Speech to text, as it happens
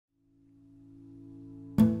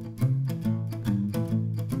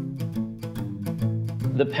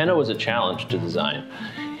The Penna was a challenge to design.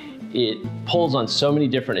 It pulls on so many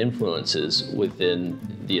different influences within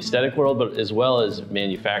the aesthetic world, but as well as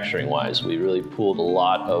manufacturing-wise. We really pooled a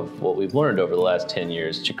lot of what we've learned over the last 10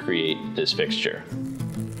 years to create this fixture.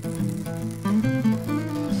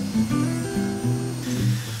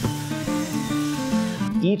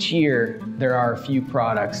 Each year, there are a few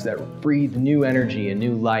products that breathe new energy and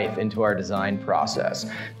new life into our design process.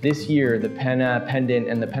 This year, the Penna pendant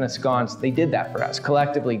and the Penna sconce, they did that for us.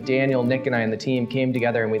 Collectively, Daniel, Nick, and I and the team came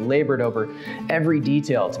together and we labored over every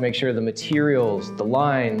detail to make sure the materials, the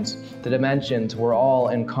lines, the dimensions were all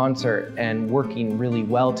in concert and working really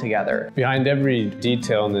well together. Behind every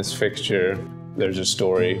detail in this fixture, there's a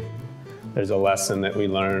story. There's a lesson that we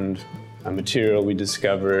learned, a material we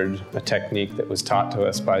discovered, a technique that was taught to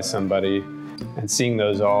us by somebody, and seeing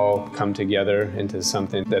those all come together into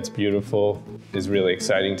something that's beautiful is really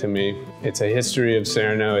exciting to me. It's a history of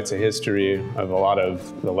Cerno, it's a history of a lot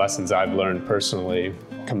of the lessons I've learned personally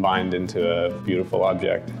combined into a beautiful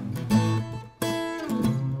object.